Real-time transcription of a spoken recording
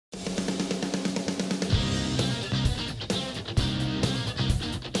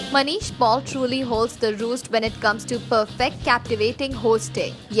Manish Paul truly holds the roost when it comes to perfect, captivating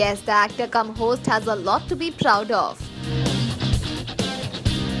hosting. Yes, the actor cum host has a lot to be proud of.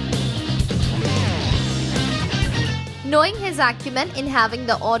 Knowing his acumen in having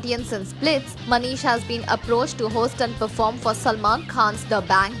the audience in splits, Manish has been approached to host and perform for Salman Khan's The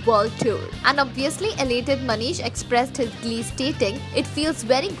Bang World Tour. And obviously elated Manish expressed his glee stating, "It feels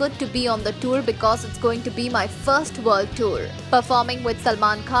very good to be on the tour because it's going to be my first world tour. Performing with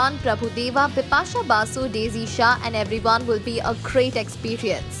Salman Khan, Prabhu Deva, Bipasha Basu, Daisy Shah and everyone will be a great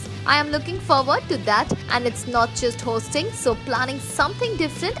experience. I am looking forward to that, and it's not just hosting, so planning something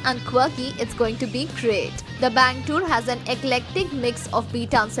different and quirky, it's going to be great." The Bang Tour has an eclectic mix of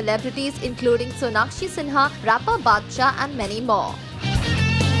B-Town celebrities including Sonakshi Sinha, rapper Badshah and many more.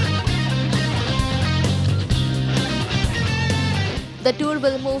 The tour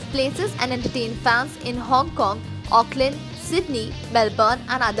will move places and entertain fans in Hong Kong, Auckland, Sydney, Melbourne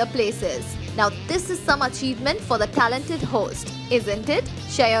and other places. Now this is some achievement for the talented host, isn't it?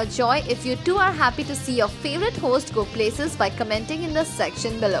 Share your joy if you too are happy to see your favorite host go places by commenting in the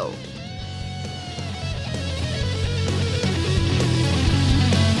section below.